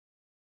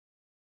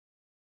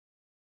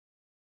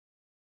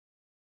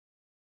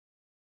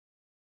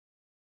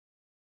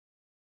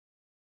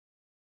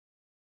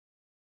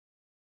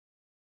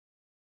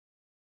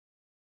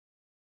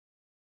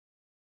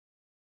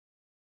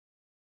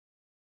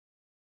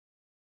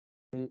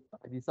I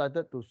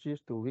decided to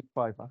switch to week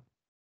 5.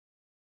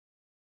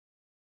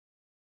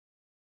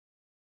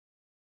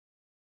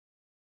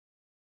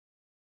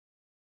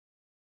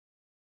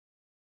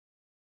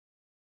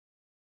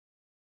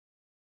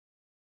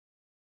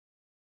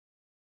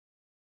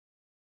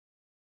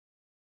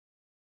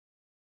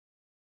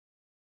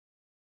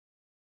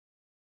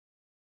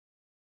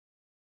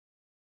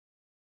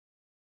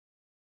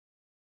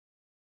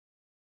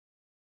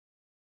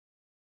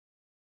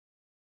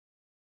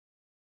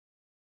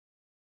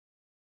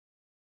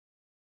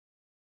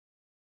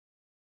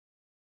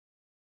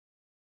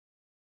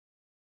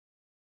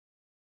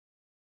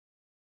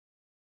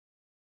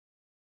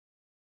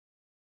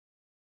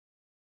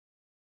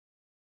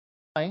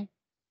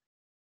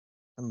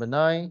 Number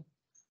 9,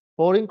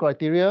 following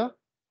criteria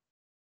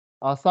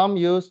are some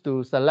used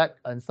to select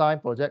and assign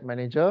project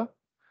manager.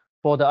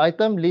 For the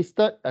item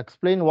listed,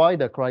 explain why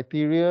the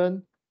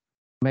criterion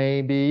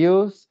may be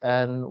used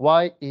and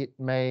why it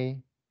may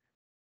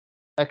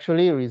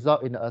actually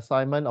result in the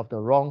assignment of the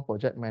wrong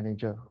project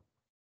manager.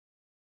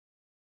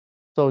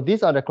 So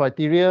these are the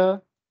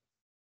criteria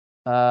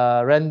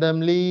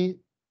randomly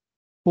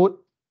put,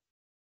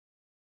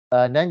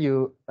 and then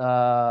you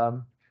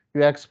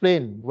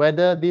explain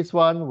whether this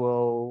one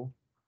will,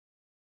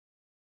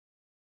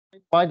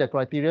 why the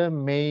criteria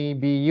may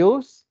be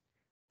used,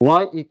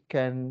 why it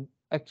can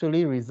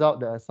actually result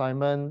the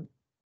assignment,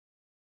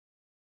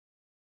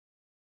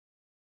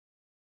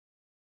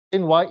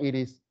 and why it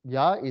is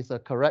a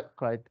correct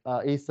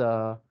is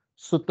a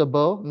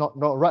suitable, not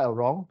right or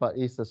wrong, but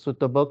is a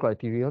suitable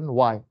criterion.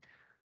 Why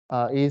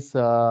is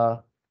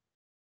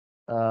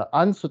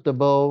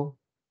unsuitable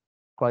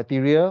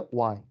criteria?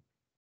 Why?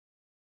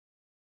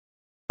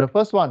 The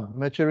first one,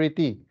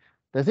 maturity.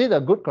 Is it a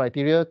good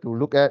criteria to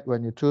look at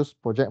when you choose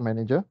project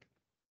manager?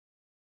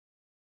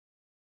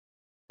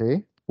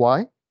 Okay,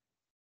 why?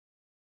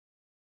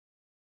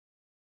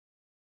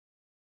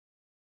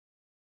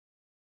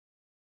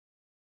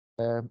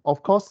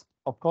 Of course,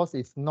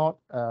 it's not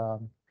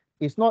an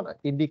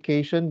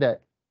indication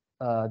that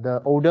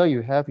the older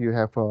you have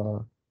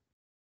a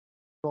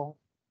strong,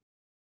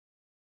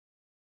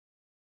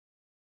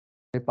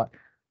 but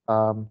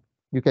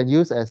you can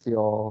use as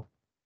your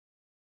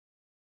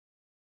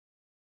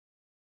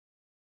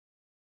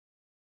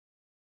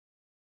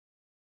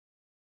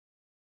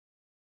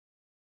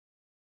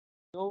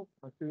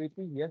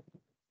maturity, yes,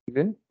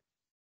 even,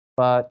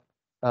 but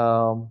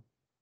um,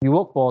 you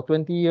work for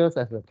 20 years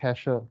as a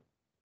cashier.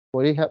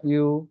 Will it help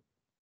you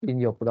in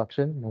your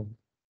production? No.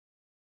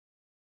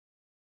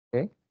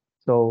 Okay,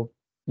 so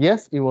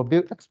yes, it will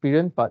build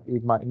experience, but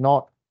it might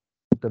not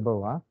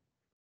suitable.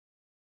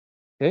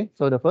 Okay,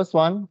 so the first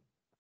one,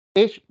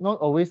 age not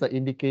always an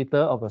indicator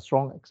of a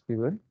strong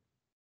experience,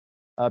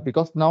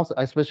 because now,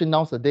 especially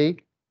nowadays,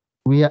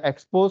 we are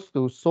exposed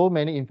to so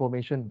many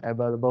information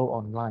available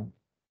online.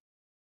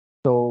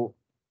 So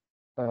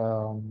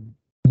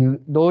you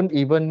don't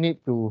even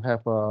need to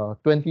have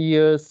 20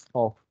 years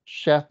of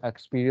chef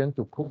experience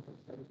to cook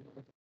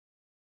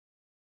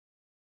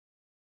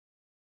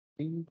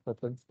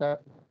certain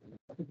steps,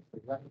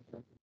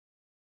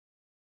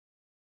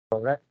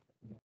 correct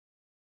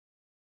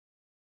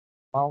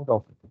amount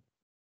of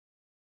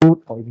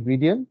food or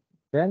ingredient,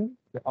 then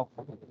the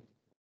outcome is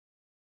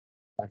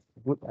as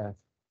good as.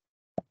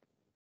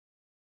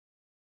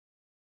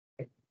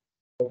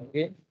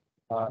 Okay,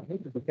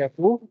 need to be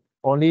careful.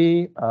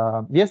 Only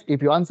yes,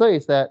 if your answer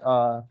is that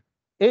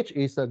age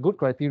is a good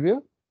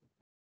criteria,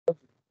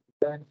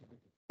 then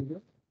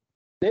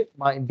it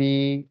might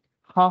be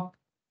half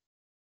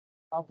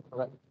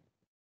correct.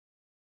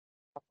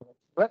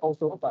 Correct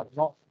also, but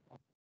not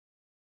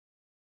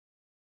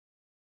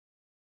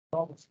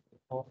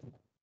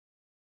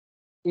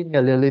in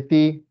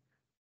reality,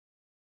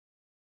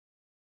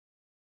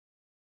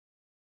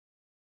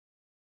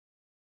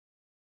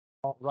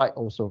 not right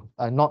also.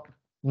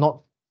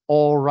 Not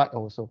all right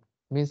also.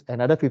 Means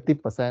another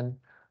 50%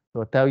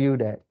 will tell you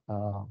that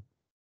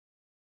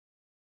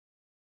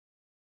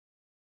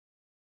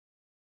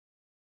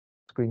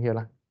screen here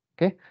lah.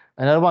 Okay.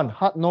 Another one,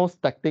 hard nose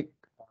tactic.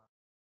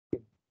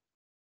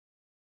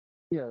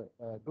 Here,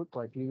 good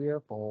criteria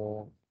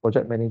for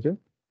project manager.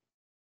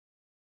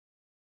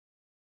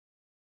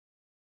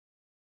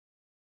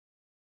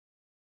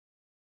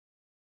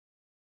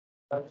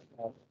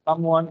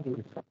 Someone who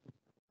is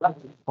like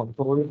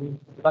controlling,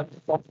 like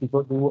some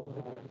people do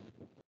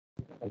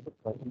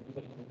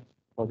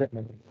project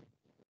manager.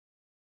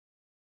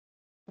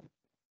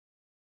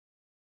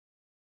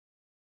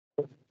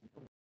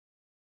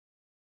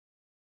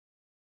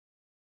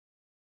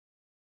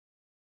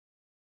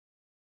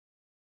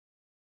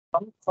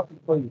 Some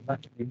people you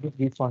like, you need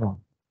this one.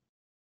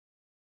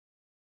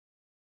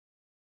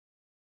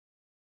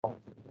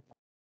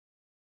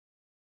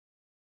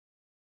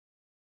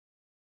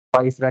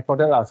 But it's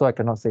recorded lah, so I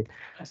cannot say.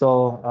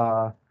 So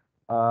uh,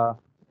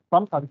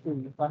 some country,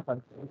 some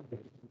country, you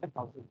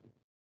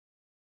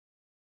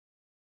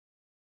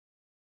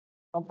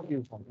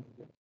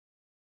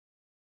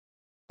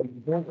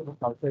don't know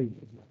culture.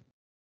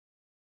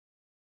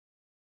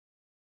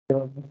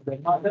 The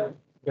mother,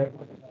 the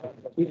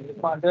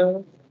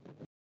mother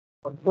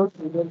control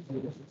students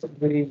is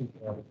very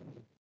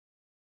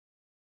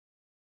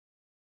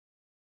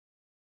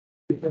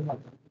different.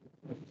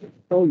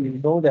 So you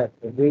know that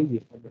the way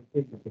you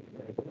communicate with the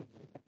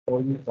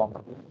or you from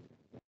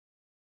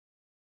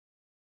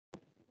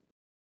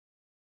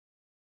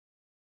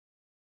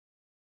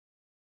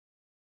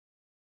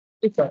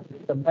it's a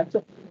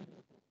method.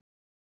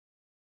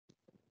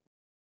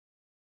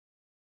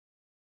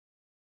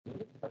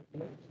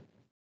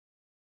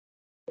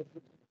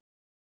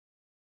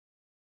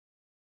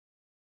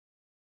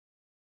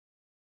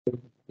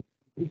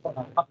 You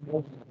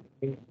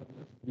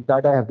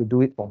either have to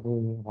do it for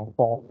me or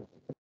for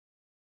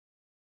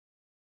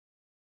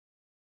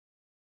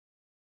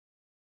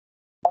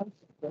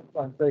the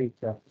answer is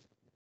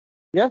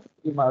yes,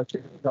 you must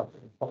achieve the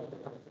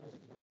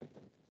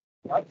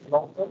right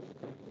longer,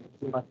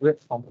 you must read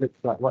complex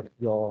like what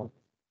your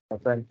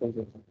friend says.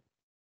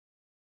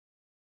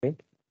 Okay.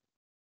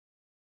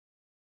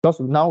 Because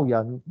now we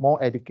are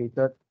more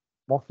educated,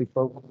 more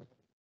people,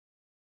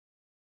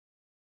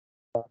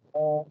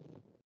 more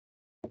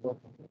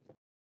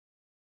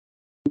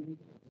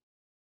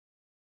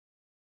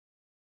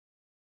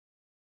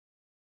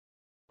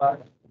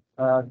but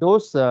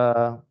those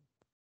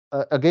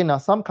again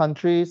some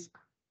countries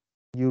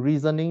you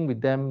reasoning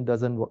with them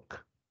doesn't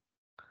work.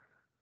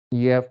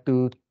 You have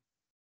to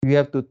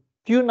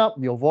tune up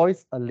your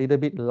voice a little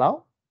bit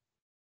loud.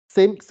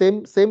 Same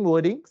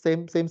wording,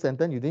 same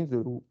sentence. You need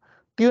to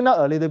tune up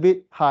a little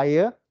bit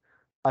higher,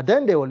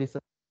 then they will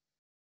listen.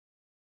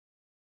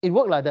 It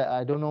worked like that.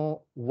 I don't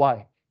know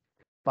why,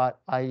 but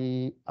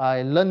I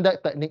learned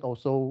that technique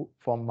also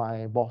from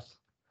my boss.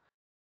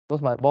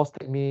 Because my boss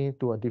take me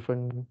to a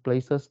different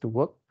places to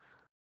work.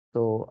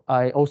 So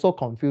I also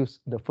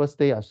confused the first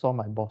day I saw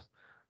my boss.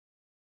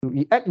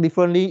 He act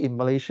differently in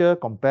Malaysia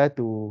compared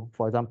to,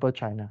 for example,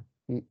 China.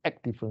 He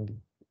act differently.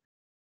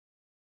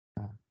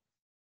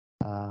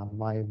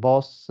 My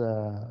boss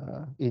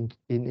in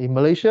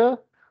Malaysia,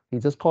 he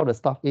just called the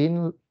staff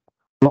in,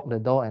 lock the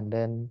door, and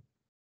then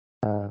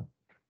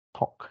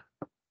talk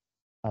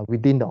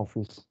within the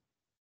office.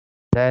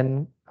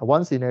 Then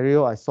one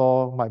scenario, I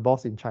saw my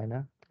boss in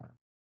China.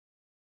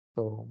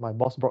 So my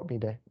boss brought me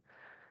there.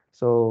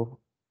 So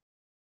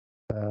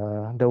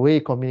the way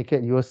you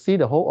communicate, you will see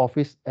the whole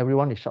office,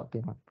 everyone is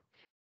shouting.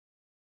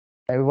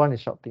 Everyone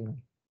is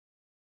shouting.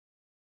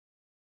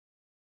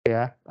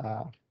 Yeah.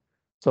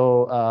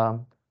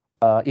 So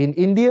in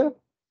India,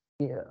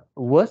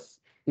 worse,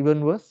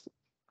 even worse,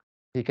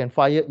 he can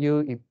fire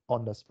you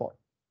on the spot.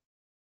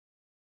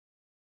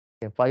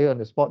 Can fire on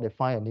the spot, they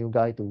find a new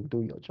guy to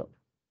do your job.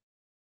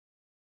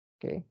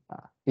 Okay.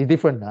 It's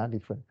different,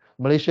 different.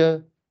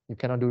 Malaysia, you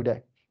cannot do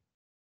that.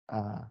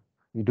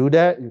 You do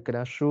that, you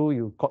cannot sue,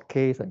 you court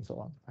case and so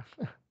on.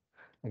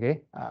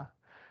 Okay.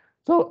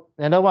 So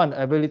another one,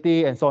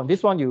 ability and so on.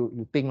 This one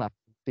you think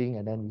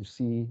and then you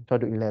see, try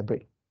to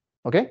elaborate.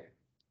 Okay.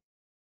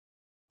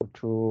 Go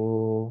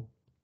through.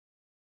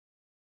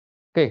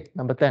 Okay,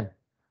 number 10.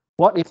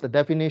 What is the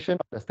definition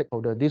of the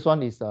stakeholder? This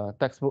one is a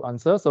textbook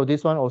answer. So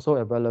this one also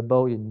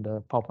available in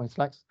the PowerPoint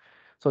slides.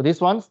 So this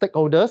one,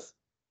 stakeholders,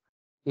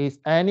 is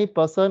any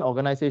person,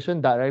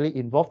 organization directly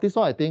involved. This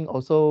one I think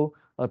also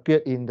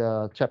appeared in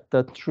the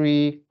chapter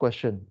 3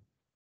 question.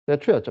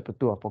 Chapter 3 or chapter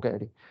 2, I forget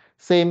already.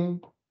 Same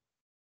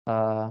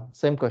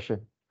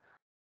question.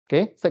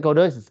 Okay,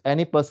 stakeholders is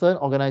any person,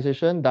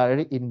 organization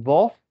directly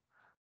involved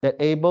that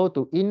able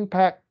to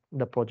impact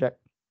the project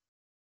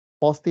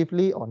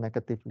positively or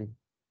negatively.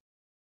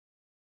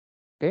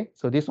 Okay,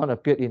 so this one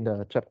appeared in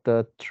the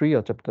chapter 3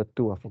 or chapter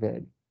 2, I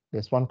forget.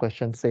 There's one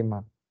question, same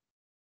one.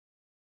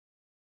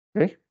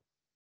 Okay.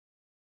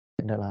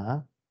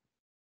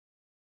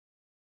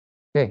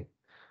 Okay.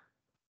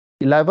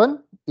 11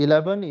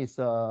 is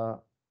a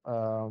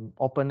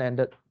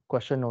open-ended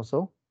question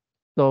also.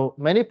 So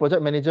many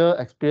project manager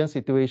experience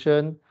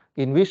situation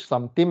in which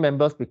some team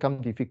members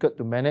become difficult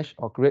to manage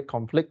or create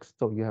conflicts.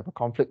 So you have a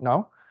conflict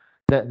now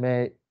that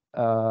may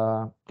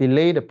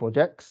delay the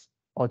projects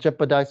or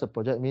jeopardize the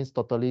project, means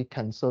totally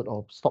cancel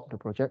or stop the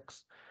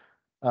projects.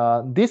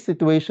 This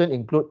situation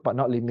include but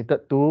not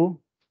limited to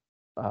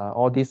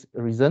all these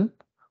reasons.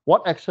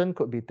 What action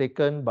could be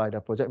taken by the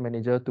project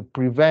manager to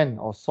prevent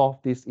or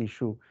solve this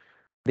issue?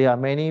 There are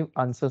many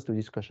answers to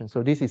this question.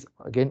 So this is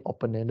again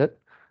open-ended.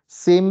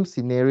 Same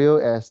scenario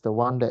as the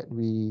one that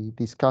we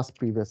discussed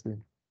previously.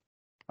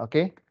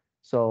 Okay,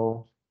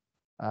 so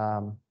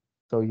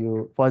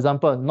you, for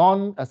example,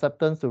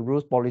 non-acceptance to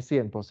rules, policy,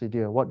 and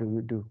procedure. What do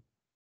you do?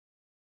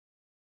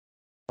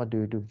 What do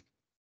you do?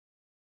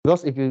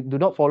 Because if you do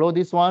not follow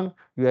this one,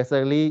 you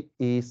actually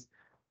is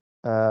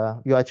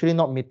you're actually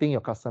not meeting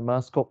your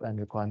customer scope and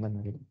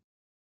requirement.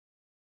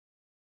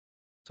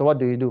 So what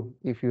do you do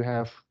if you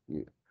have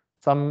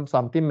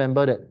some team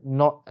member that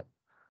not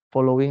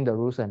following the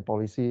rules and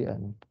policy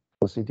and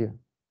procedure?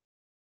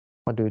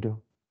 What do you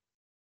do?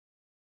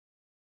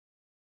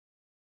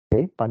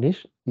 Okay,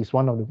 punish is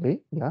one of the way,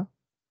 yeah.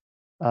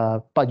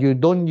 But you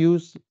don't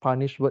use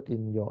punish word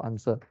in your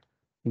answer.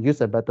 You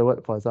use a better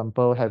word, for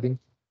example, having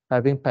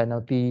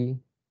penalty.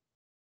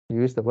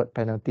 You use the word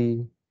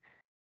penalty.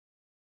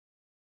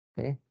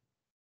 Okay.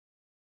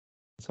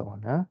 So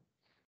on,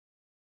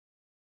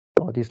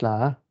 all this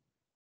lah.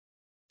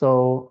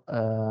 So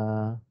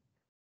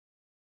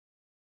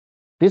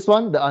this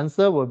one, the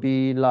answer will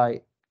be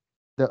like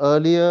the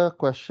earlier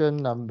question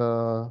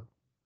number,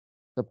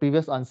 the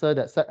previous answer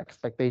that set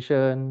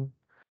expectation,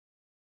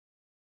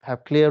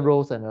 have clear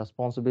roles and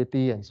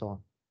responsibility, and so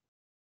on.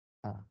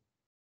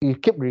 You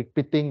keep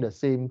repeating the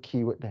same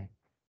keyword there.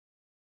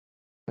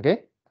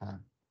 Okay.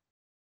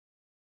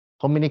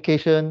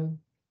 Communication,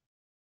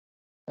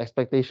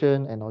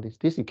 expectation, and all this.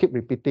 This you keep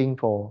repeating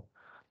for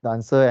the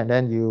answer, and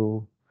then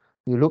you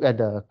look at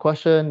the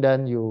question,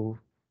 then you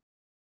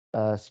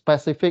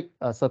specific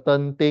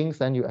certain things,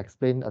 and you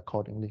explain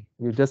accordingly.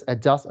 You just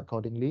adjust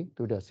accordingly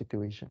to the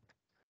situation.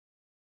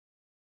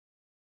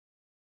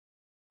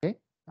 Okay.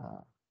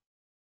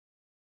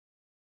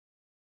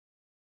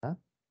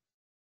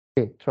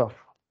 Okay, 12.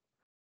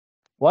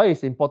 Why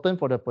is important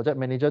for the project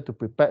manager to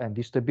prepare and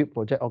distribute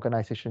project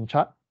organization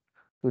chart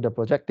to the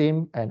project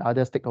team and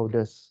other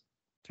stakeholders?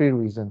 3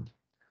 reasons.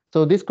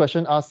 So this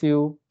question asks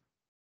you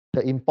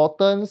the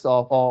importance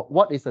of, or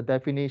what is the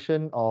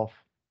definition of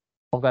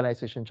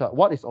organization chart?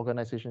 What is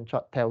organization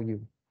chart tell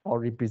you or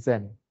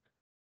represent?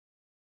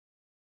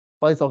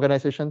 What is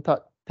organization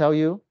chart tell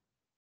you?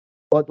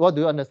 What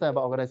do you understand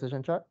about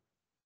organization chart?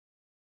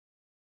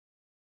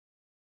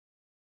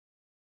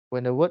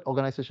 When the word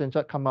organization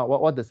chart come out,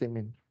 what does it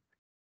mean?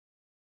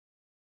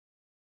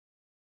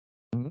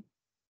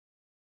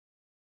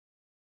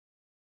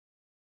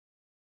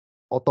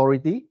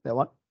 Authority, that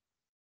one.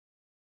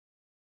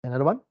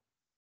 Another one.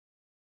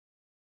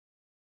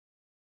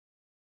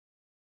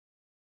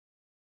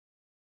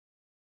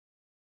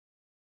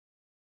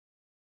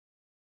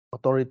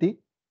 Authority.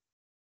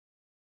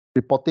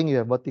 Reporting, you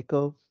have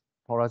vertical,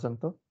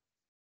 horizontal.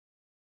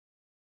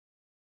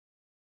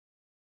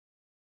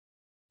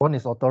 One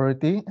is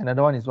authority,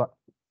 another one is what?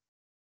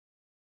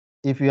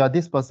 If you are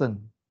this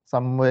person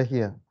somewhere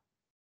here,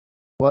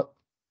 what?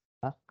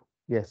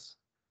 Yes,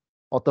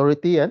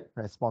 authority and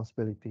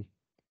responsibility.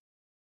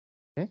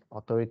 Okay,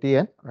 authority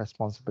and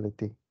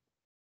responsibility.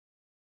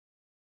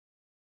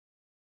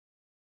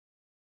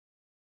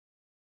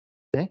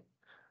 Okay.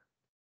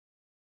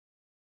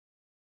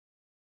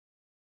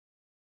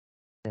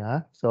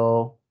 Yeah,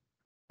 so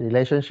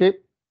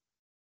relationship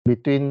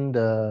between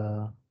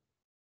the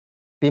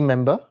team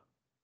member,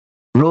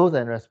 roles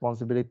and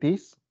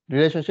responsibilities.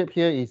 Relationship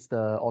here is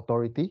the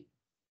authority.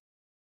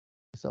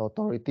 It's the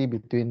authority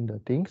between the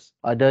things.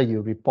 Either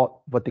you report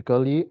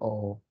vertically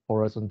or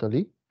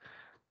horizontally.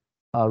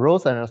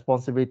 Roles and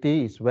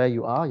responsibility is where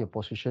you are, your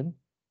position,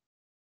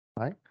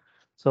 right?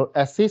 So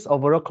assist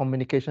overall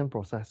communication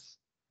process.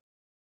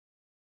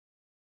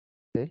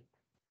 Okay.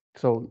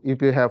 So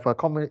if you have a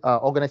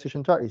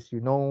organization chart, is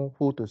you know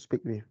who to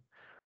speak with.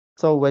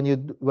 So when you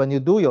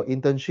do your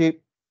internship,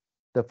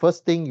 the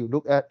first thing you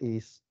look at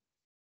is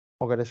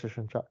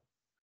organization chart.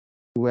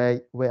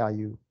 Where are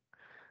you,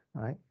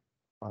 right?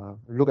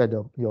 Look at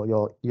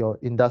your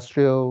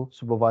industrial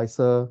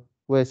supervisor.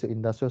 Where is your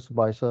industrial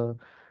supervisor?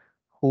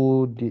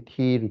 Who did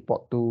he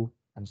report to,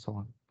 and so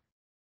on.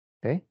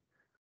 Okay,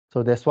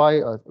 so that's why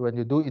when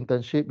you do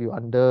internship, you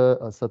under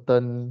a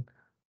certain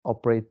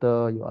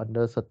operator, you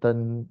under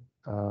certain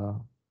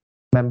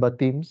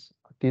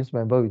teams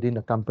member within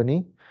the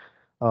company.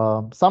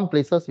 Some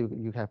places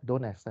you have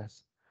don't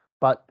access,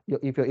 but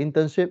if your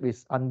internship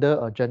is under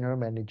a general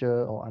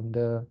manager or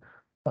under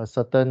a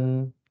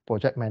certain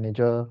project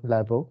manager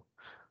level,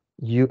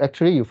 you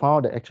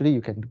found that actually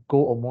you can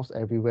go almost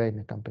everywhere in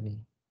the company,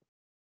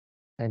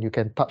 and you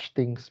can touch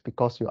things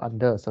because you're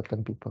under a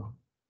certain people.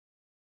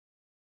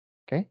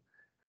 Okay.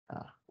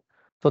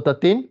 So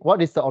 13,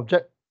 what is the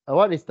object?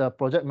 What is the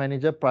project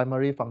manager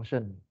primary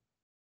function?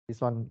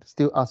 This one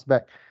still asks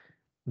back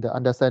the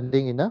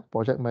understanding in a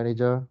project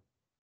manager.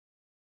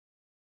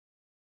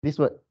 This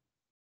word,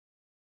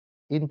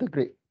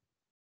 integrate.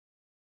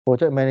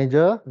 Project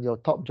manager, your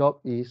top job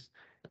is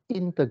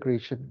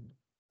integration.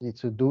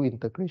 It's to do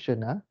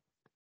integration.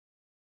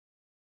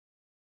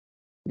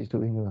 It's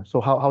doing.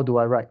 So how do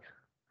I write?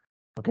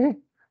 Okay,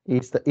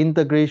 it's the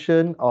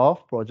integration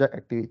of project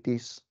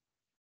activities.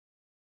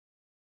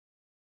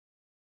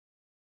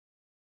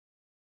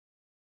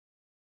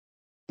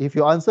 If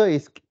your answer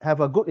is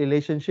have a good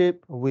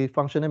relationship with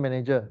functional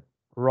manager,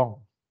 wrong.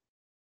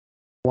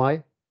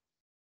 Why?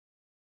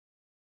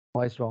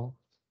 Why is wrong?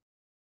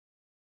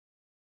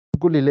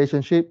 Good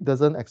relationship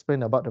doesn't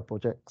explain about the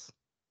projects.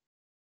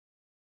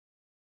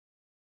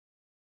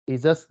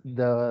 It's just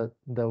the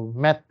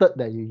method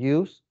that you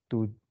use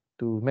to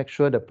make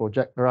sure the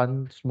project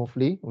runs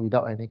smoothly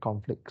without any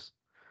conflicts.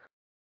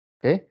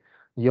 Okay,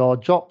 your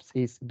job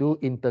is do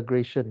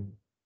integration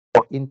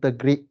or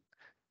integrate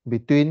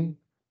between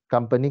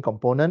company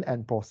component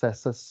and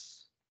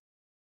processes.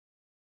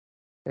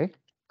 Okay,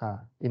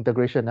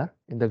 integration.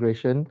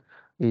 Integration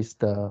is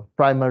the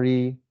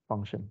primary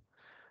function.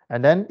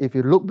 And then if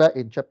you look back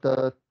in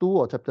chapter 2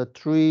 or chapter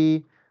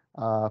 3,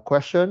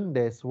 question,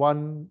 there's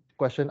one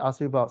question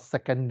asks you about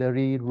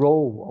secondary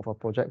role of a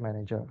project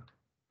manager.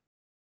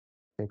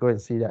 Okay, go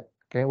and see that.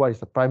 Okay, what is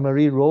the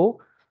primary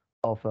role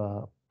of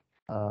a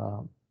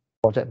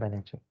project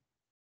manager?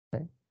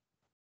 Okay.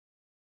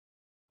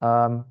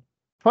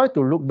 Try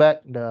to look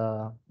back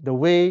the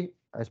way,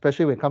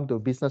 especially when it comes to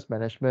business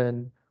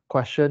management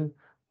question,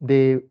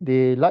 they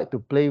like to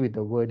play with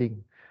the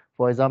wording.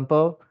 For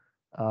example,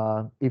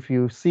 if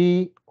you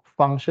see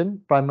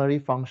function, primary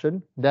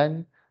function,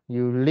 then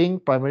you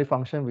link primary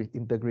function with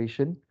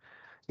integration.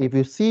 If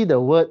you see the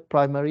word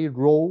primary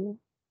role,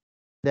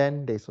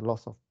 then there's a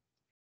lot of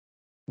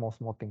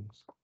small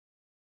things.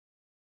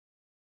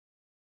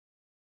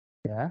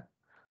 Yeah.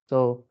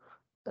 So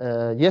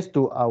yes,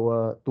 to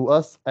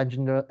us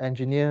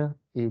engineer,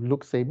 it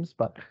looks same,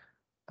 but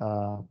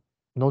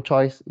no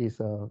choice is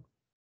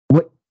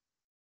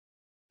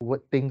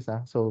word things.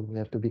 So we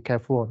have to be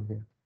careful on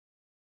here.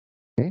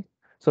 Okay.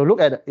 So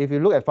if you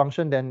look at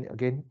function, then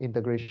again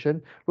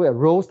integration. Look at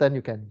roles, then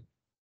you can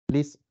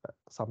list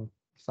some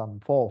 4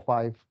 or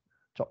 5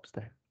 jobs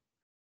there.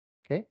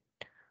 Okay.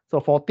 So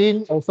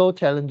 14 also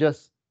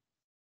challenges.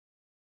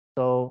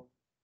 So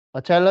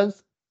a challenge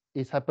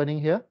is happening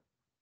here.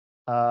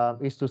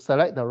 Is to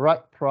select the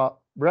right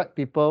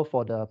people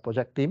for the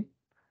project team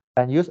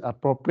and use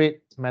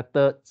appropriate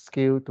method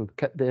skill to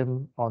get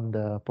them on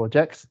the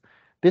projects.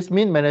 This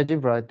means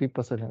managing variety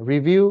personnel.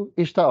 Review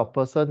each type of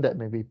person that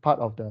may be part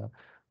of the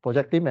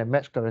project team and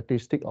match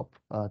characteristic of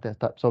that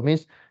type. So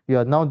means you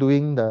are now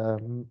doing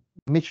the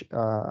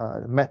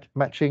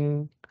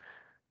matching,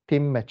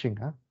 team matching.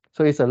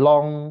 So it's a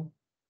long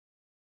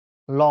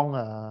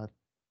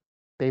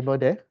table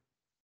there.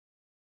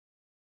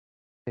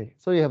 Okay,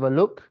 so you have a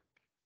look.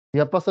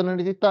 Your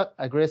personality type,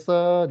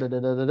 aggressor,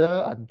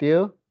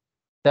 until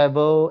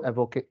devil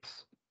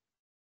advocates.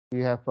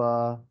 You have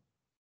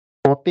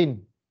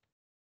 14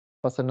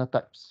 personal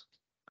types.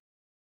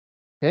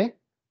 Okay,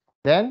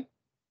 then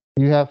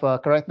you have a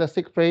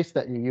characteristic phrase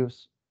that you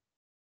use.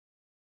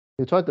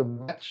 You try to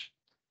match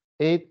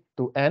A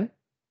to N,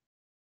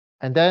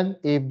 and then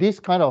if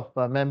this kind of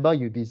member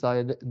you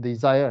desire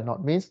or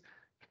not, means,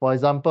 for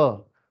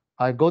example,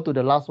 I go to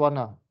the last one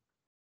now.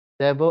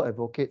 Devil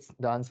advocates.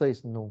 The answer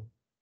is no.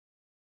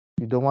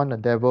 You don't want a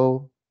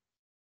devil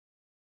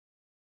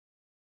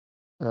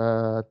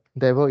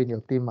in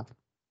your team.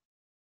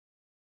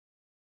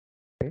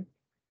 Okay.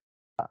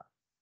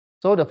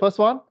 So the first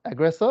one,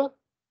 aggressor.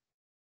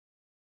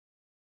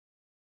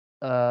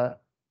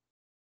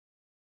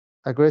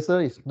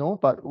 Aggressor is no,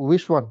 but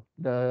which one?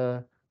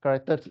 The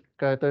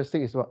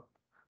characteristic is what?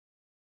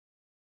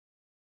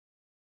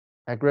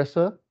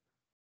 Aggressor.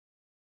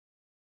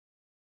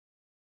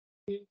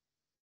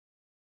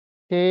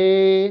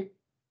 Okay,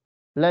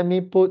 let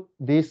me put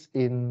this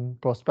in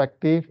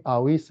perspective.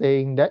 Are we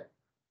saying that?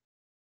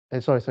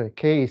 Sorry.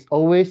 K is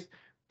always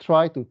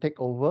try to take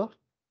over.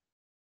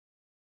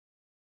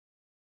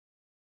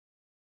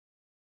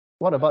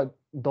 What about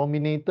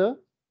dominator?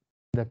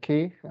 The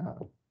K.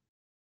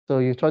 So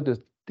you try to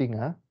think.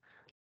 Try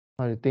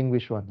to think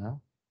which one.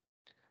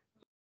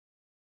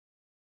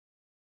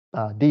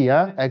 D.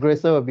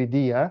 Aggressor will be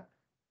D.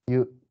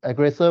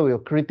 Aggressor will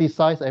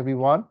criticize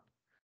everyone.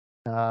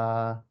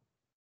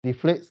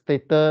 Deflate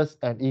status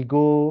and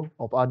ego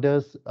of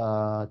others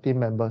team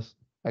members.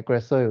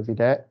 Aggressor will be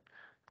that.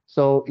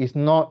 So it's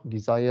not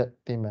desired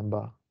team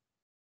member.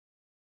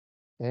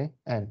 Okay,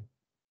 and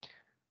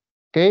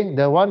okay,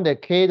 the one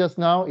that K just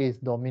now is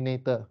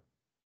dominator.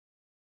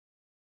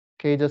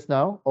 K just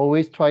now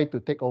always try to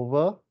take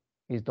over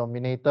is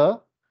dominator.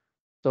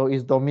 So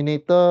is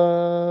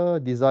dominator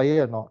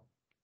desired or not?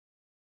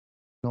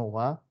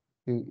 No.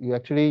 You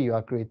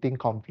are creating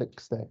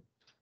conflicts there.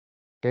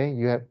 Okay,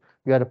 you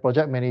are the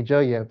project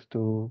manager. You have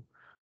to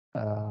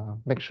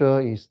make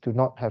sure is to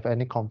not have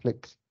any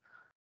conflicts.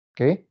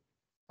 Okay.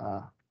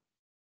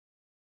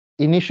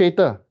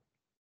 Initiator.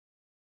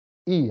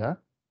 E.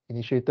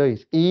 Initiator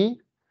is E.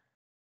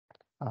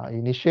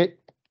 Initiate.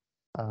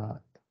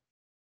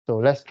 So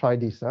let's try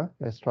this.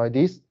 Let's try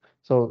this.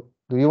 So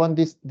do you want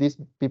these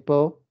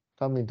people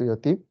come into your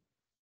team?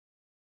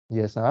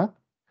 Yes.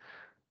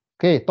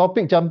 Okay,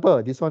 topic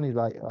jumper. This one is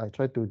like I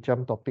try to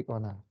jump topic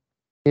on.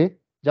 Okay,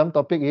 jump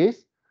topic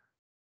is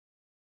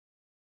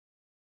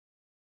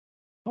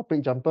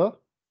topic jumper.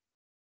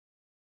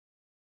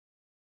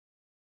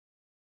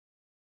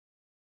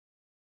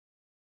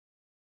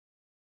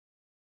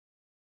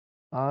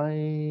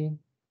 Okay,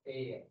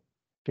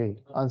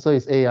 answer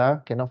is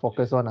A. Cannot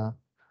focus on.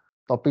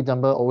 Topic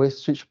jumper always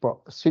switch.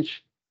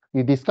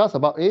 You discuss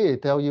about A,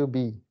 it tell you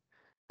B.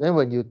 Then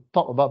when you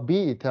talk about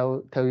B, it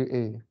tell you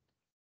A.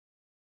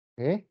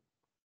 Okay,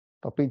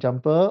 topic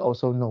jumper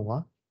also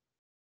no.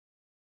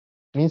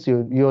 Means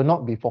you will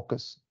not be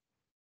focused.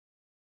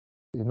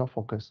 You're not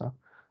focused.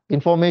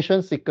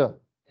 Information seeker.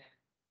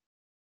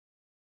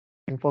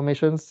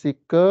 Information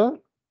seeker.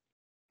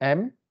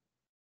 M.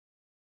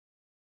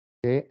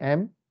 Okay,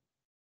 M.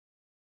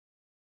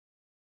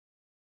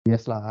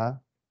 Yes lah.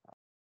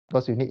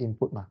 Because you need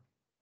input.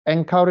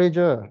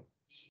 Encourager.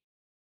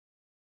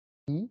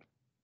 E.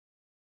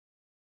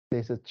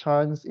 there's a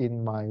chance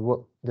in my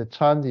work. The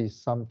chance is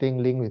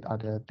something linked with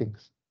other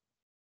things.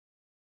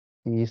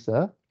 Is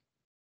a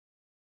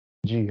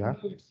G,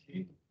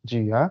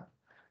 G,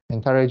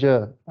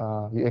 encourager.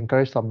 You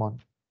encourage someone.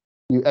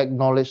 You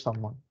acknowledge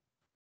someone.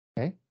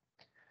 Okay.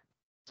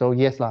 So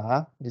yes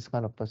lah, this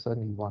kind of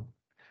person you want.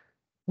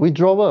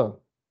 Withdrawer.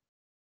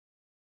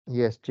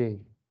 Yes, J.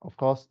 Of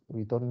course,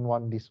 we don't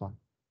want this one.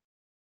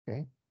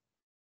 Okay.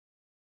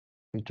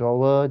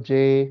 Withdrawer,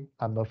 J.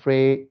 I'm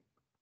afraid.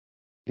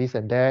 This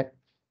and that.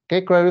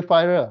 Okay,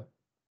 clarifier.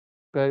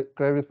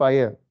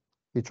 Clarifier.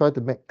 You try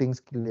to make things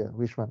clear.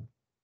 Which one?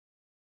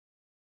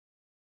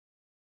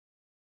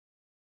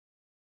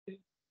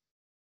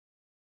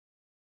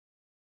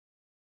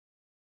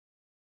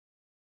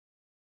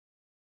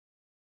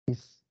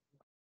 Is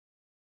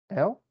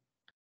L?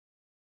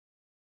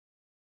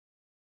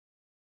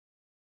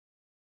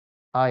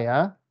 I,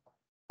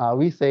 are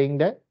we saying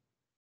that?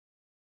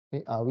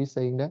 Okay, are we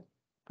saying that?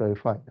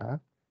 Clarify.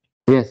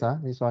 Yes,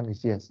 this one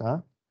is yes.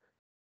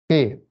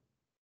 Okay.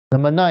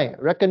 Number 9,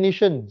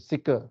 recognition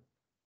seeker.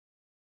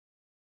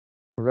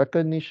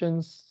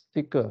 Recognition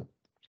seeker.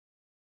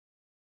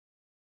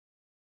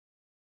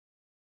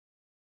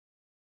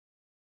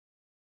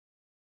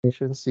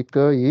 Recognition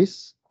seeker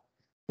is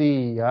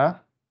C,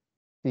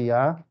 C,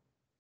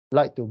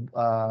 like to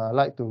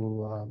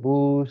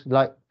boost,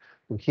 like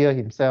to hear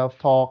himself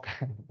talk.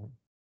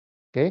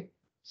 Okay,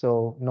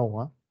 so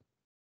no.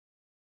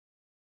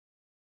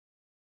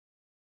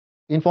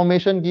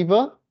 Information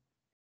giver,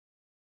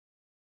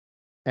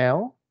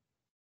 L.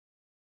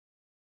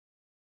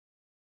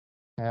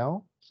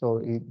 So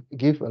it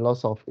gives a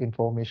lot of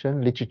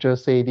information. Literature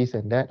say this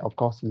and that. Of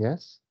course,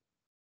 yes.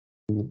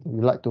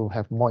 We like to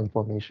have more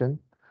information.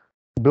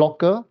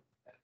 Blocker,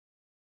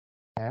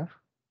 F.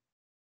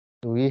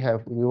 Do we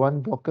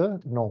want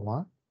blocker?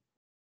 No.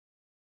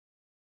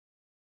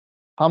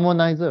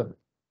 Harmonizer.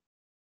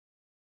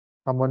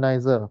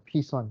 Harmonizer.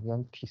 Peace one. You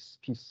want peace.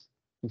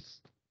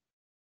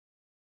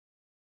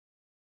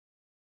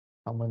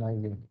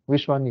 Harmonizing.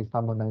 Which one is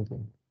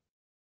harmonizing?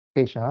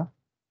 H,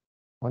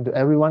 want to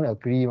everyone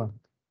agree one?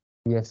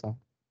 Yes,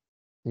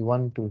 you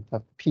want to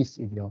have peace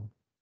in your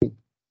team.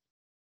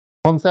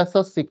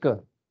 Consensus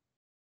seeker.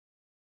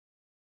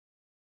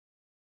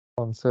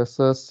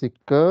 Consensus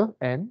seeker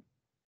and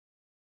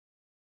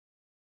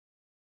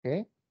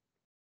okay.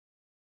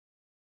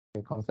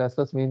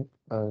 Consensus means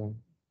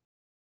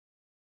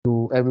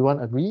do everyone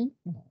agree?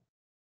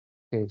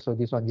 Okay, so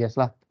this one yes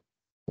lah.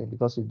 Okay,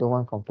 because you don't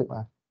want conflict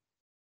lah.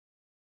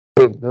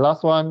 Okay, the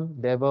last one,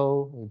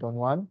 devil, we don't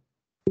want.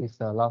 It's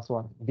the last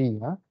one, B.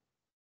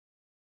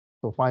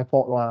 So find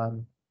fault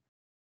one,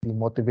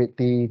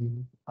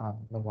 demotivating,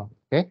 no one.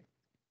 Okay.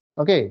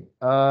 Okay,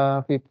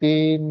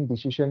 15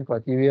 decision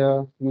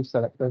criteria, use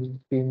selection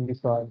scheme,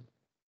 this one.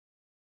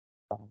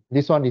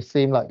 This one is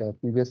same like the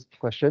previous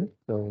question.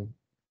 So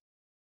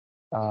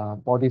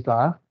all these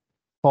are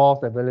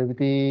cost,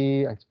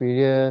 availability,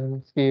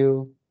 experience,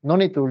 skill. No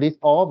need to list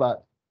all,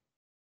 but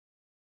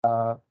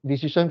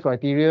decision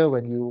criteria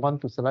when you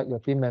want to select your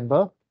team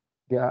member,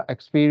 their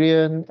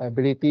experience,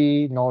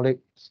 ability, knowledge,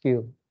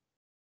 skill.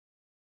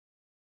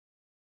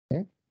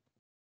 Okay.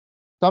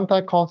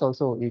 Sometimes cost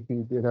also, if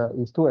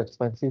it's too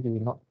expensive, you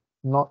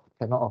cannot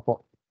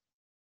afford.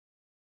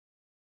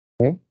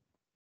 Okay.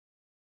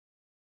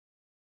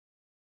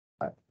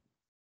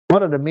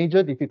 What are the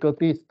major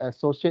difficulties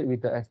associated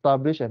with the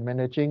establish and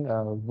managing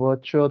a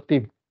virtual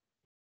team?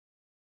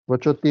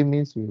 Virtual team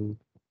means you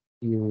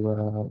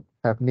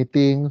have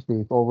meetings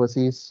with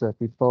overseas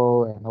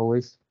people and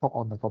always talk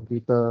on the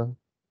computer.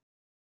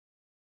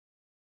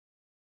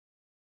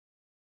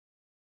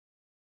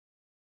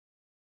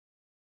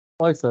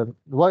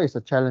 What is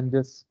the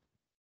challenges?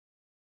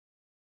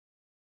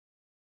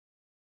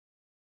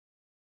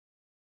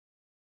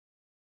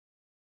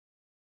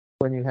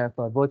 When you have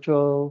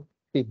virtual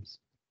teams?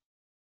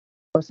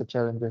 What's the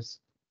challenges?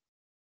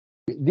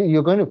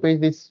 You're going to face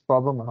this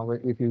problem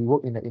if you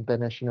work in an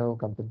international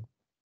company.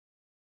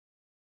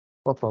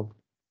 What problem?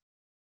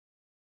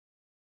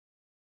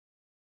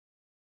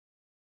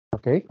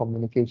 Okay,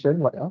 communication.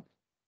 What else?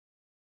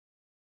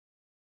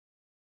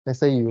 Let's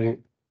say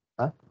you,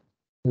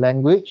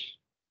 language.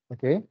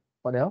 Okay,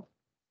 what else?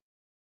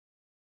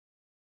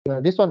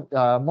 This one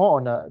more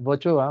on a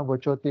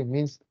virtual team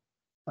means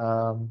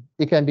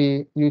it can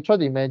be, you try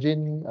to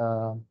imagine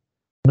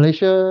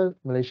Malaysia,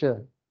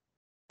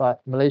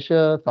 but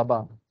Malaysia,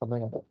 Sabah,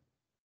 something like that.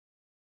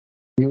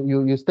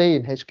 You stay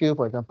in HQ,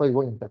 for example, you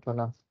work in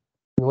Petronas,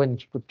 you work in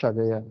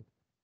Putrajaya,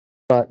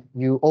 but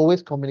you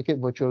always communicate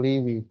virtually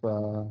with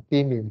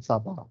team in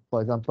Sabah.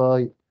 For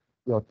example,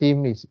 your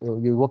team is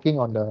you're working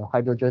on the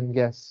hydrogen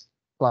gas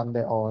plant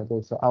there, or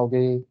there's an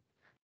algae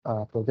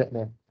project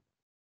there.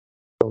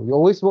 So you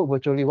always work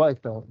virtually. What is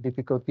the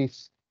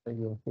difficulties that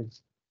you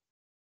face?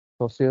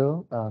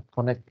 Social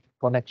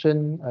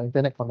connection,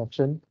 internet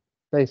connection.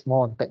 That is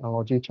more on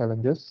technology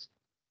challenges.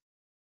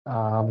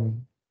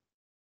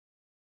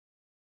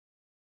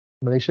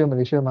 Malaysia,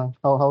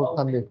 how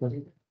come they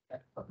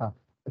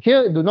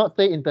here do not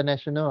say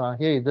international.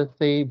 Here you just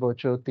say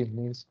virtual team,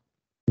 means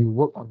you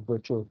work on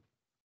virtual.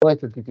 What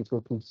is the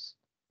difficulties?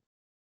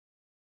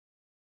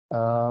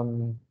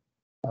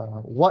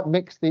 What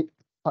makes it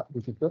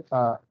difficult?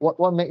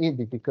 What make it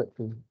difficult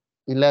to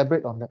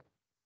elaborate on that?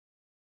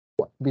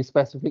 Be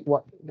specific.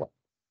 What?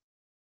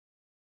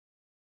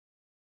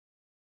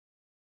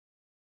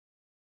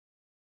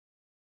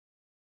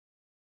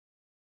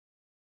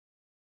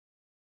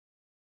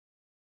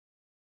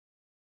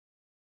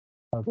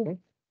 Okay.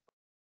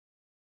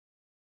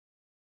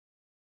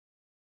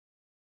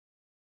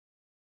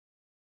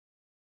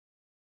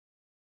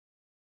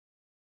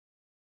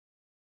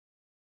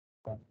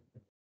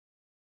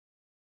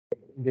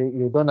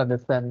 You don't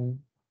understand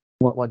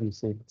what you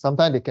say.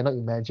 Sometimes they cannot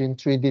imagine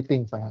 3D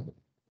things. Okay.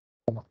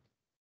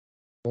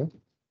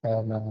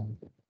 And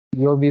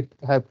you'll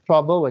have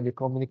trouble when you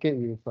communicate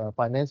with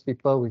finance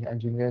people with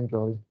engineering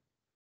drawing,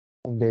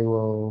 and they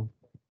will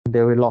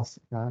lost.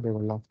 They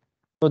will lost.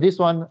 So this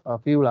one a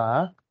few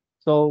lah.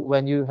 So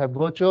when you have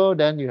virtual,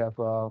 then you have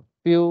a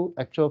few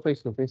actual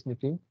face-to-face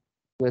meeting.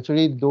 You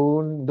actually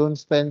don't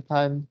spend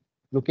time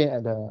looking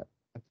at the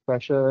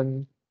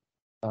expression.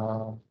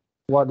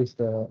 What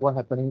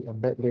happening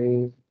on that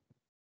day.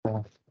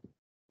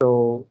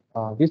 So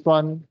this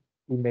one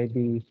it may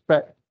be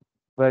spread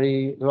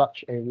very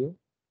large area.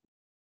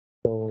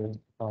 So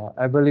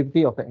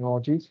availability of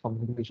technologies,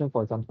 communication,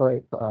 for example,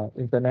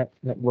 internet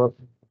network,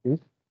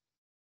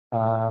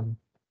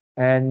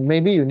 and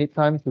maybe you need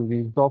time to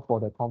resolve for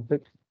the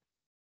conflict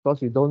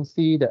because you don't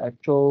see the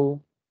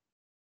actual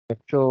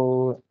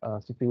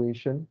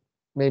situation.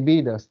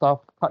 Maybe the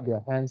staff cut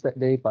their hands that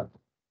day, but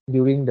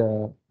during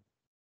the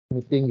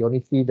meeting you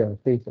only see the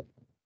face. You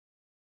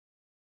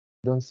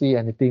don't see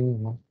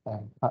anything,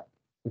 cut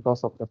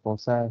because of the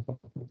process.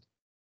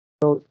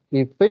 So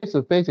if face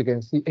to face you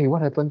can see, hey,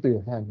 what happened to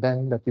your hand?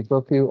 Then the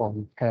people feel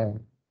on care.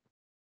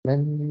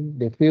 Then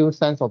they feel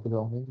sense of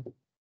belonging.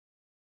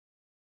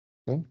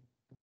 Okay.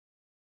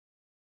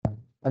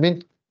 I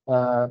mean,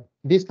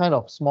 this kind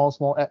of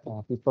small act,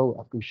 people will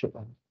appreciate.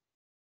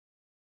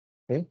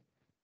 Okay.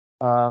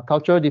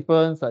 Cultural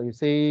difference, like you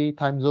say,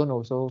 time zone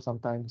also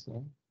sometimes,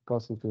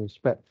 because it will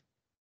spread.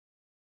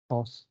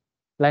 Course.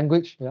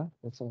 Language,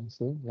 that's what I'm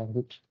saying,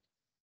 language.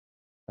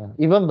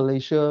 Even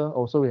Malaysia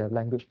also we have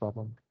language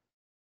problem.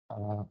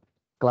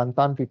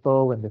 Kelantan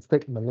people when they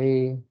speak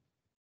Malay,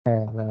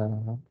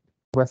 and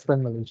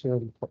Western Malaysia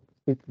they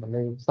speak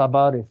Malay.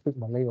 Sabah they speak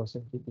Malay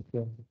also.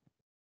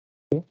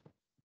 Okay.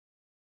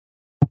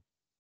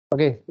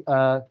 Okay.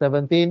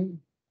 17.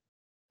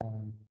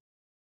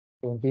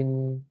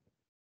 17.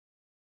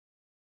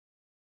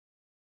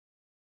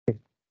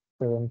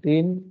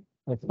 17.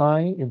 That's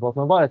fine.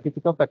 Involvement. What are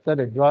typical factor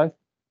that drive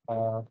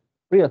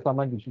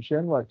pre-assignment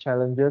decision? What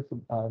challenges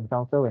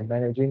encounter when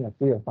managing a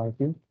pre-assigned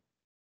team?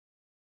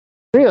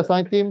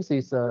 Pre-assigned teams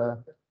is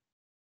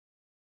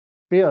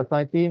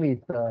pre-assigned team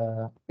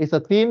is a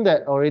team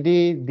that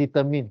already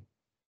determined.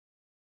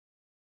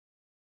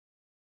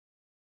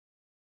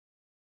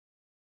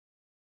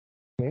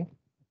 Okay.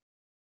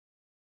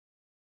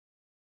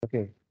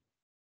 Okay.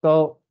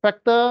 So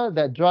factor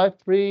that drive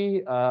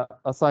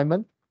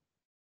pre-assignment.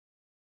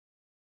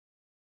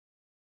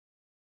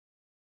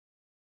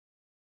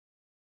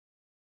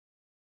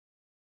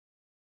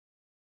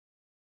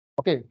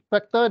 Okay,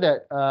 factor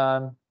that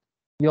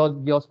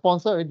your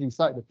sponsor already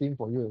decide the team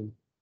for you.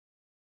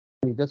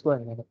 You just go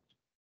and manage.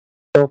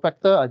 So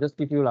factor I just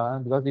give you lah,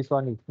 because this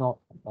one is not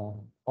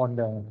on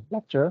the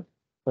lecture,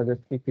 so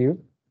just give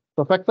you.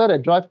 So factor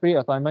that drive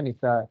pre-assignment is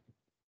that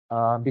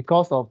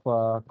because of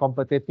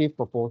competitive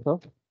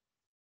proposal,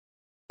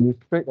 you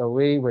straight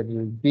away when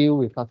you deal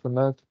with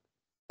customers,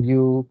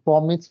 you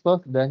promise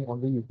first, then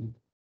only you do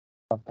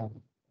sometimes.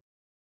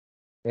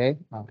 Okay,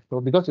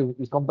 so because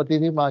it's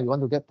competitive, you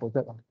want to get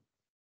project.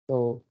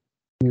 So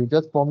you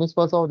just promise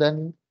first,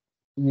 then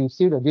you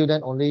seal the deal,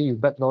 then only you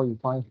backdoor you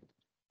find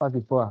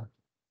people.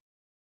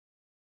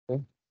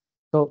 Okay,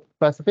 so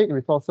specific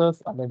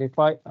resources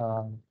identified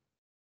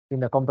in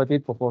the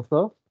competitive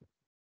proposal,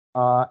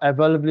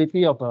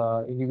 availability of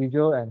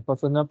individual and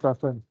personal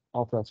preference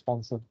of the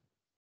sponsor.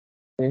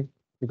 Okay,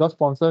 because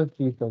sponsor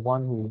is the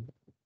one who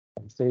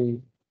can say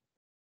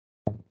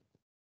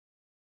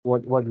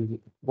what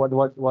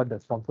the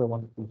sponsor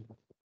wants to do.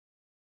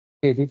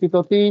 Okay,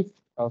 difficulties.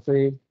 I'll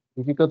say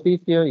difficulties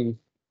here is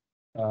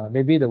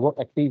maybe the work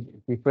ethic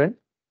is different,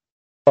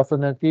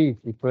 personality is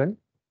different,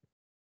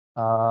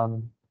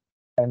 and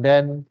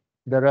then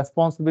the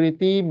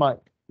responsibility might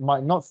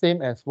not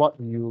same as what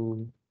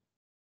you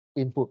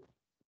input.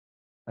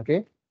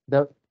 Okay,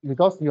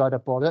 because you are the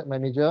product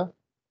manager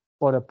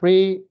for the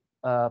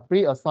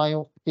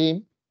pre-assigned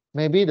team,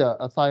 maybe the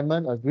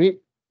assignment agreed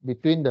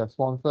between the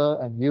sponsor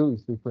and you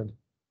is different.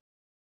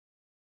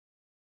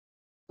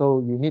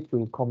 So you need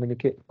to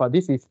communicate. But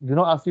this is do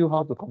not ask you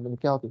how to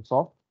communicate, how to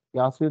solve. They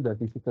ask you the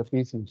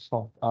difficulties you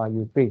solve,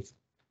 you face.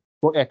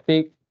 Work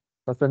ethic,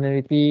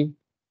 personality,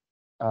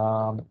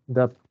 the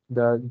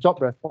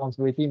job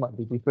responsibility might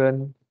be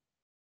different.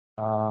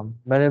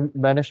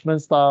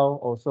 Management style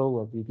also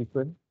will be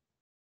different.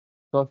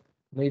 Because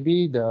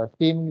maybe the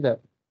team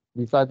that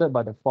decided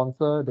by the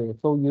sponsor, they're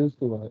so used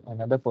to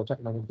another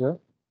project manager,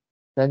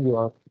 then you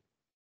are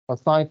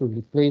assigned to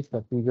replace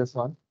the previous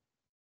one.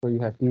 So you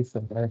have these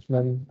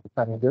management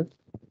managers.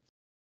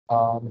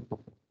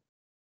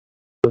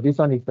 So this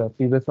one is the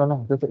previous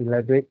one. Just to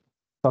elaborate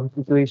some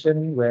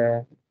situation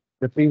where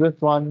the previous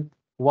one,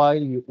 why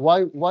you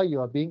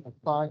are being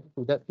assigned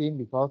to that team,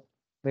 because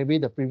maybe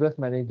the previous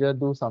manager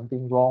do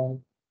something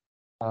wrong,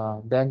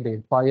 then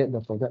they fired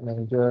the project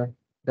manager,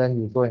 then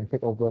you go and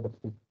take over the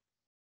team.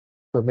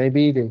 So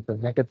maybe there's a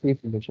negative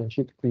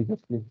relationship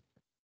previously.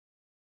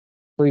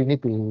 So you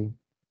need to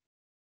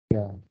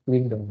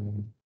clean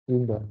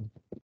the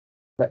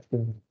that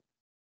thing.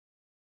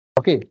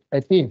 Okay,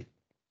 18.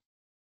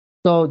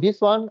 So this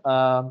one,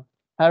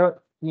 Harold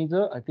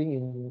Sneezer, I think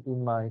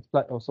in my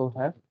slide also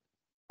have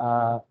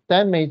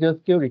 10 major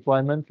skill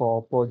requirement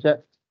for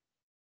project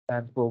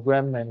and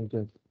program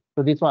managers.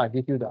 So this one I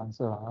give you the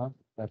answer,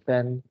 the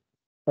 10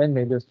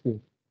 major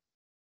skills.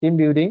 Team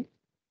building,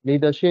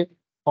 leadership,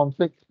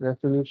 conflict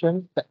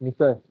resolution,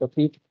 technical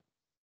expertise,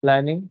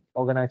 planning,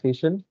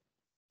 organization,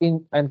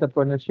 in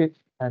entrepreneurship,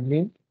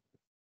 handling.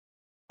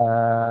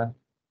 9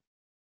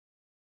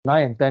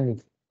 and 10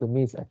 is to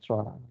me is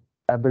extra.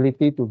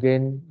 Ability to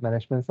gain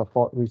management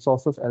support,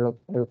 resources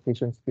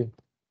allocation skill.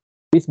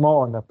 It's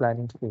more on the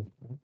planning skill.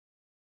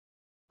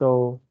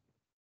 So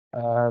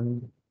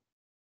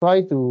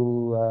try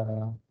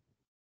to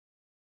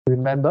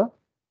remember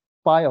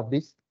 5 of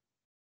these.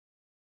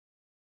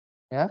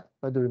 Yeah,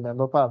 try to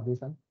remember 5 of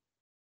these.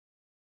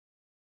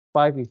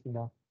 5 is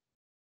enough.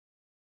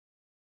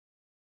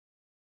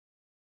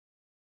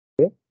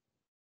 Okay.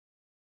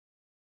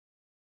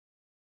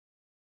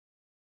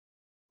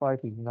 5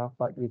 is enough,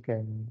 but you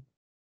can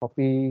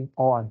copy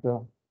all answer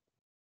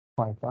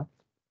 5.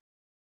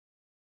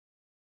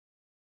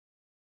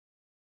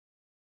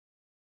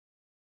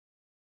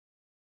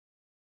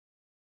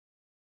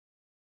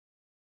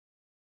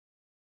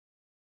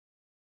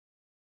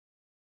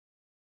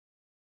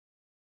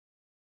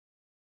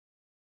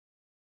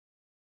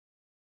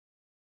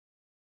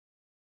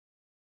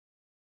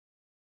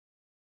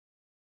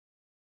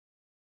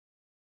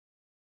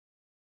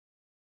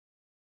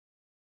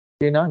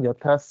 Okay, now your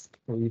task,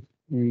 we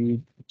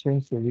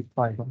change to week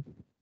 5.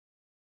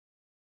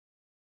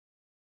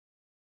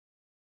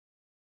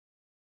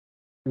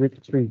 Week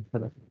 3.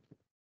 Correct.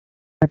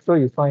 Next one,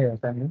 you find your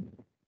assignment.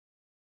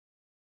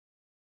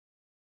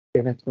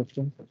 Okay, next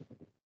question.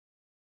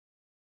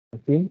 I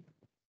think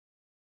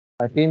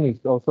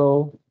it's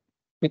also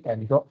pick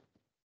and drop.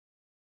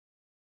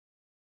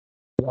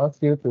 It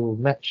asks you to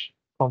match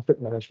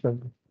conflict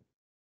management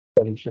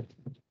solution.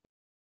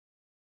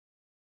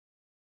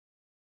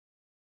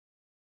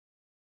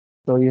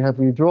 So you have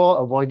withdraw,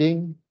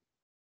 avoiding.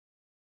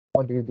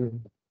 What do you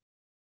do?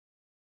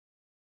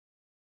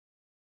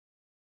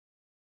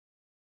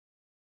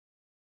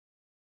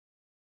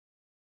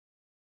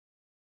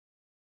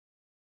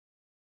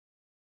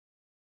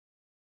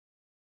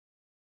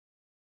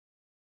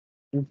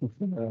 This is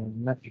a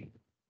match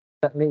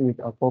technique with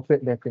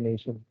appropriate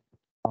definition.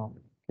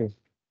 Okay.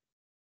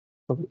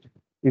 So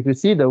if you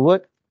see the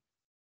word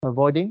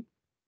avoiding,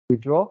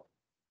 withdraw,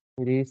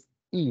 it is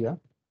E.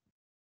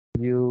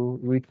 You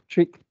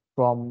retreat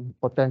from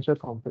potential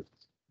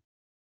conflicts.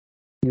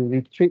 You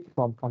retreat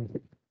from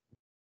conflict.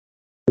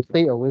 You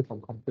stay away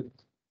from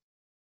conflict.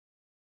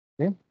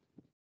 Okay?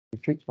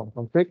 Retreat from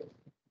conflict.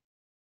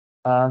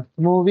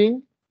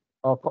 Moving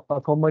or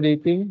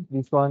accommodating,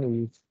 this one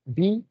is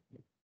B.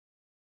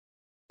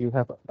 You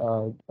have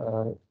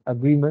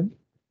agreement.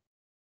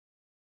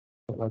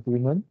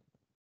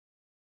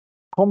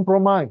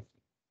 Compromise.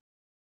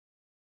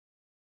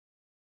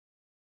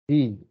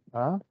 D.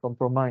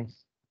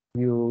 Compromise.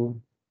 You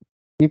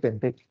give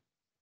and take.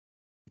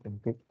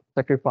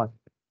 Sacrifice.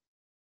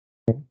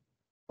 Okay.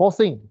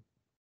 Forcing.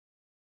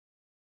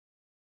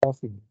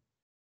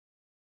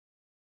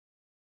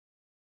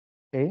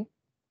 Okay.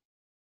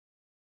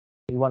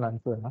 You want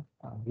answer,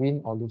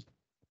 win or lose.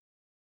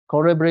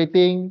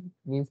 Collaborating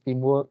means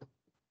teamwork.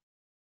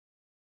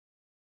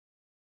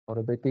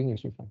 Collaborating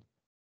is different.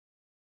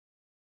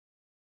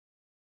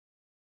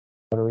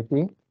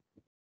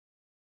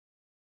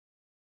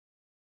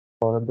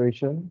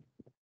 Collaboration.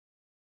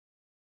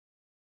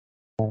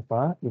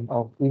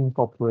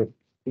 Incorporate.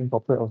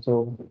 Incorporate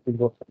also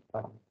teamwork.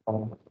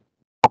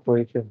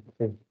 Operation.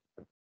 Okay.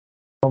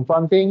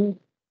 Confronting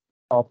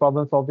or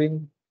problem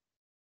solving.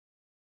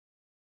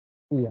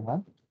 Yeah.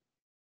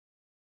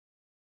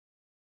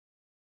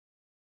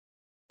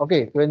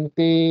 Okay,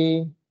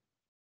 20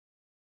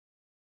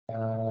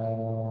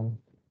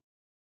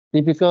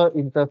 difficult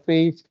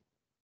interface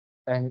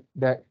and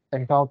that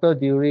encounter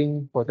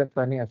during project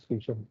planning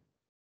execution.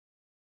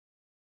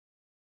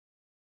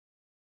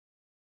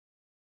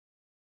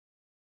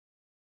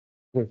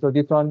 Okay, so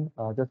this one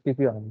just give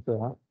you an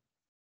answer.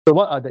 So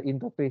what are the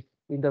interface?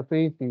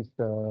 Interface is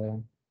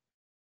the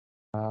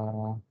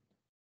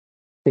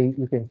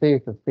you can say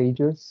it's the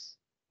stages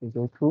they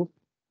go through,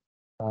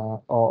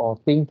 or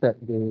things that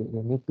they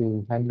need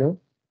to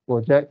handle.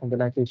 project,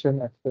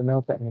 organization,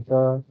 external,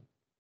 technical,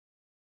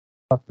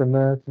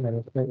 customers,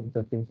 management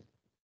interface.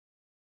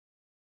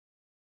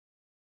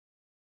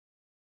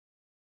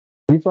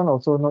 This one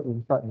also not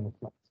inside in the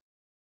slide.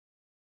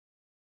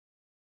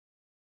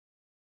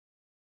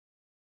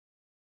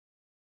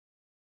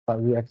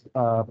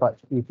 But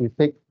if you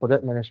take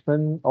project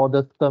management, all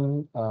the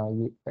term,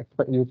 we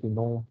expect you to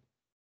know.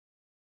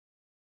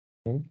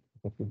 Okay.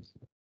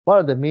 What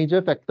are the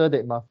major factors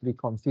that must be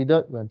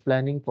considered when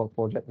planning for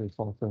project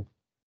resources?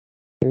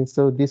 Okay,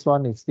 so this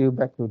one is still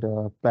back to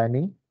the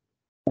planning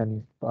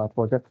and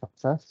project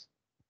success.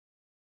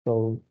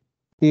 So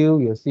still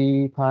you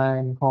see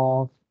time,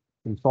 cost,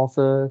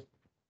 resources,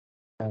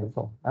 and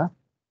so on.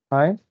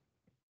 Time,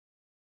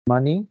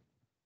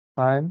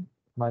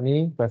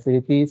 money,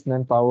 facilities,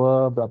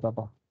 manpower, blah, blah,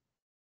 blah.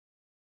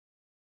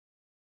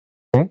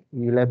 Okay,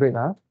 you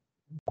elaborate.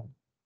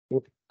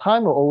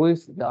 Time will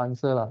always the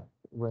answer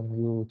when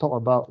you talk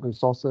about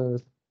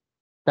resources,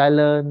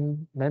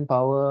 talent,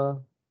 manpower,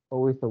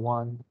 always the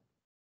one.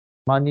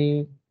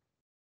 Money,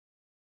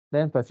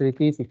 then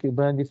facilities,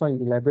 equipment, this one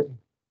you elaborate.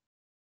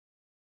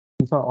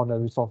 This one on the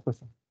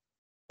resources.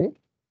 Okay.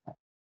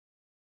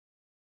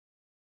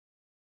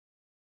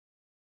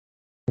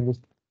 I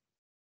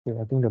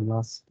think the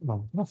last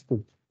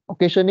two.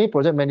 Occasionally,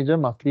 project manager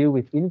must deal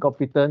with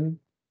incompetent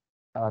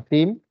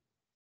team.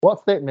 What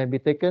step may be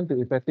taken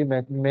to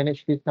effectively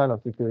manage this kind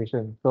of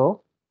situation?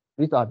 So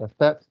these are the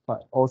steps,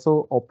 but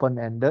also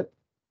open-ended.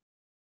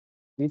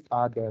 These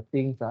are the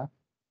things.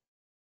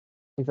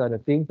 These are the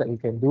things that you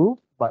can do,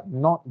 but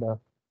not the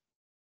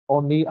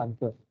only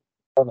answer.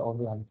 Not the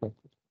only answer.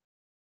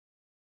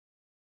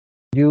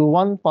 You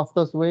want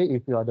fastest way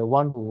if you are the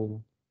one who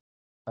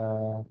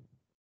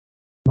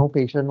no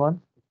patient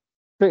one,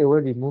 straight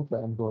away remove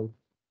the employee.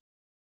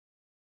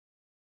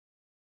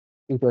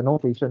 If you're no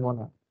patient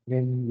one,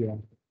 then yeah.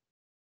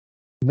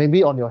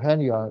 Maybe on your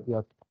hand you are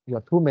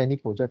too many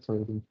projects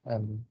already,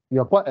 and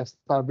you're quite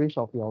established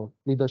of your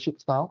leadership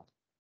style.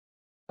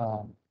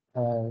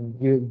 And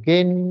you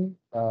gain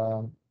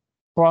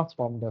trust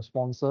from the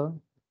sponsor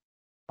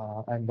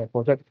and the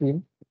project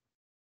team.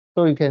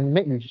 So you can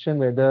make decision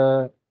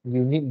whether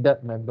you need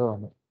that member or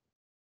not.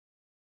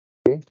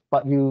 Okay,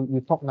 but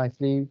you talk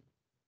nicely,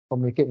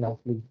 communicate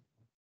nicely.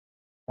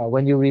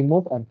 When you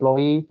remove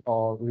employees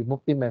or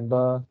remove team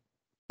member,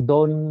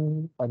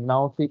 don't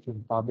announce it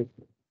in public.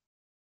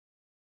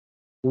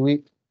 Do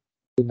it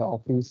in the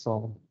office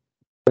or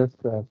just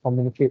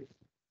communicate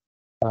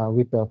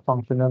with the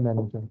functional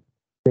manager.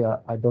 Yeah,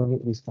 I don't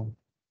need this time.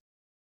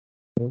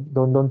 Okay?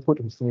 Don't put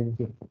his name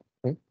here.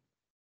 Okay.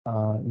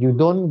 You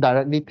don't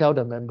directly tell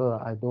the member,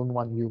 I don't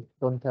want you.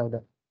 Don't tell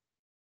that.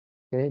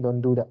 Okay,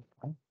 don't do that.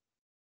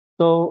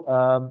 So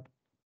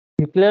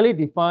you clearly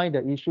define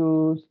the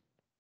issues.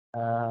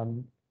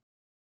 Then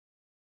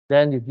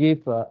you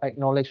give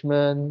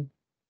acknowledgement,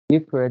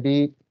 give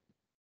credit,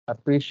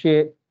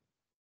 appreciate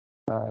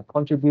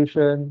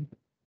contribution.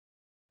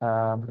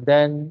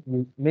 Then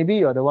maybe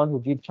you're the one who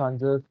give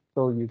chances,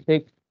 so you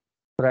take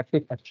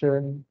corrective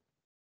action,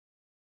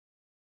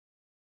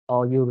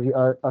 or you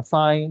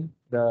assign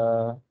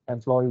the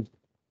employee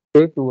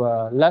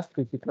to less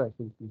critical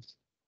activities.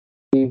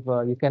 If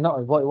you cannot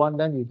avoid one,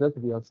 then you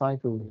just be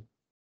assigned to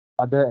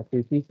other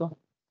activities.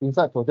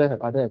 Inside project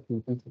have other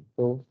activities.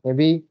 So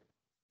maybe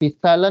his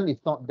talent is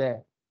not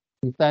there.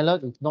 His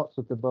talent is not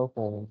suitable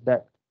for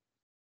that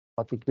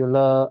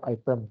particular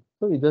item.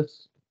 So you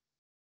just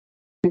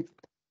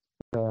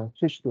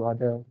switch to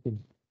other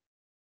things.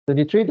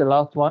 23, the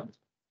last one.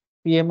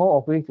 PMO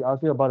office, you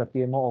ask you about the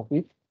PMO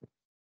office.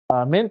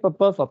 Main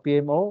purpose of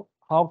PMO,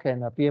 how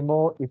can a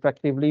PMO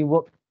effectively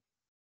work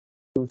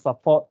to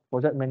support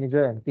project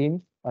manager and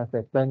teams? As I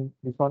explained,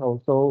 this one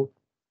also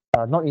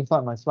not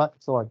inside my slide,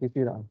 so I'll give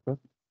you the answer.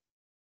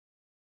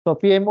 So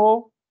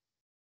PMO,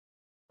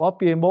 what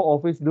PMO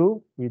office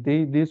do?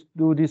 They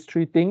do these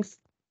three things.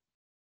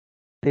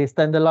 They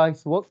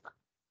standardize work.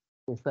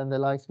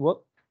 Standardize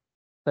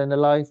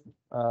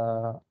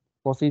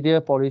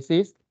procedure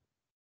policies.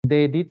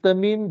 They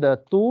determine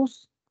the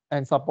tools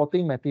and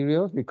supporting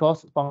materials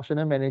because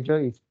functional manager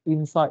is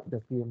inside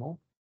the PMO.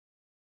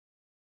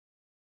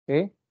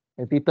 Okay,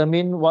 they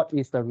determine what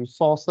is the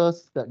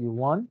resources that you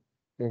want,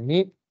 they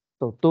need.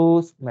 So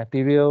tools,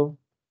 material,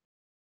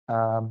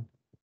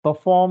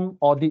 perform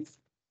audits.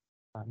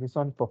 This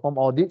one perform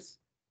audits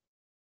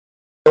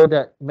so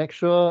that make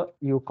sure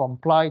you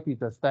comply with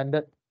the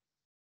standard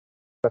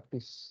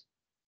practice.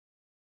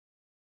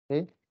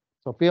 Okay,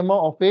 so PMO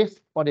office,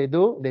 what they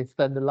do, they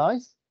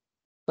standardize.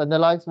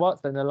 Standardize what?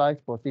 Standardize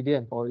procedure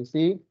and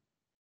policy.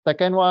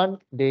 Second one,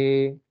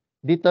 they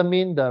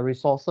determine the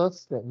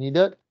resources that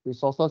needed.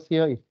 Resources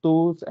here is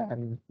tools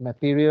and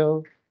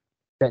material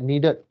that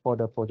needed for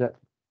the project.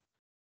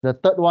 The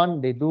third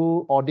one, they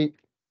do audit.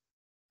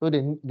 So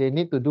they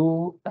need to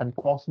do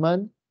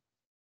enforcement,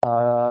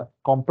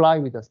 comply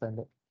with the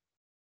standard.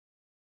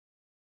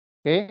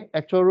 Okay,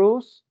 actual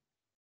rules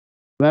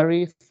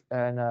varies,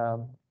 and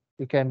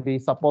it can be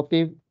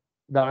supportive,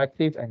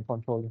 directive, and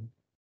controlling.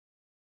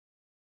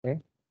 Okay,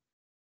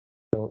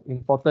 so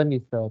important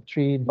is the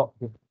three dot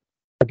here.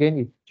 Again,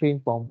 it's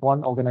changed from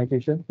one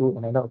organization to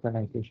another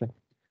organization.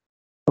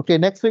 Okay,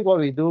 next week what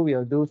we do,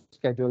 we'll do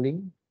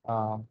scheduling.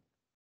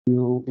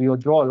 We will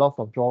draw a lot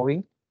of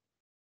drawing.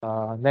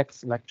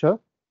 Next lecture.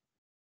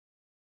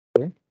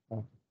 Okay.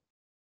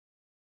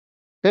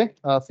 Okay.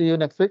 See you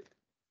next week.